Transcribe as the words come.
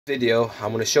Video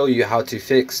I'm going to show you how to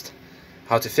fix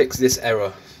this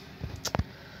error.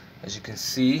 As you can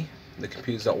see, the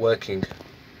computer's not working.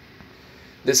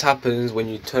 This happens when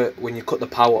you cut the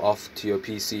power off to your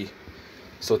PC.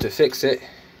 So to fix it,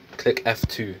 click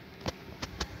F2.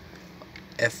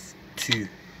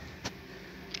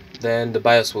 Then the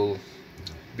BIOS will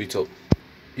boot up.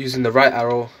 Using the right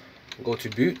arrow, go to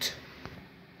boot,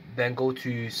 then go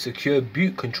to secure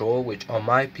boot control, which on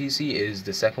my PC is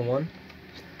the second one,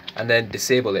 and then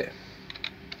disable it.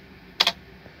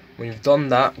 When you've done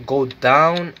that, go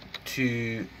down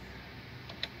to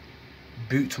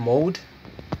boot mode.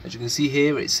 As you can see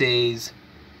here, it says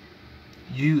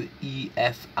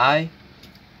UEFI,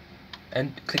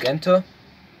 and click enter,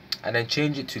 and then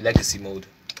change it to legacy mode.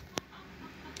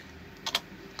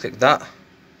 Click that,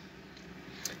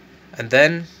 and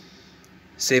then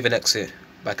save and exit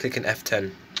by clicking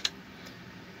F10.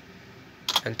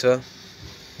 Enter.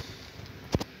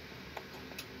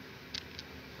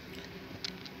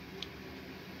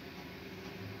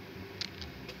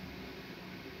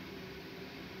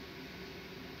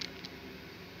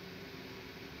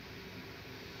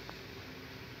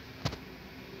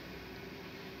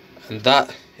 And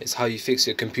that is how you fix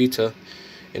your computer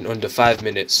in under 5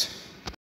 minutes.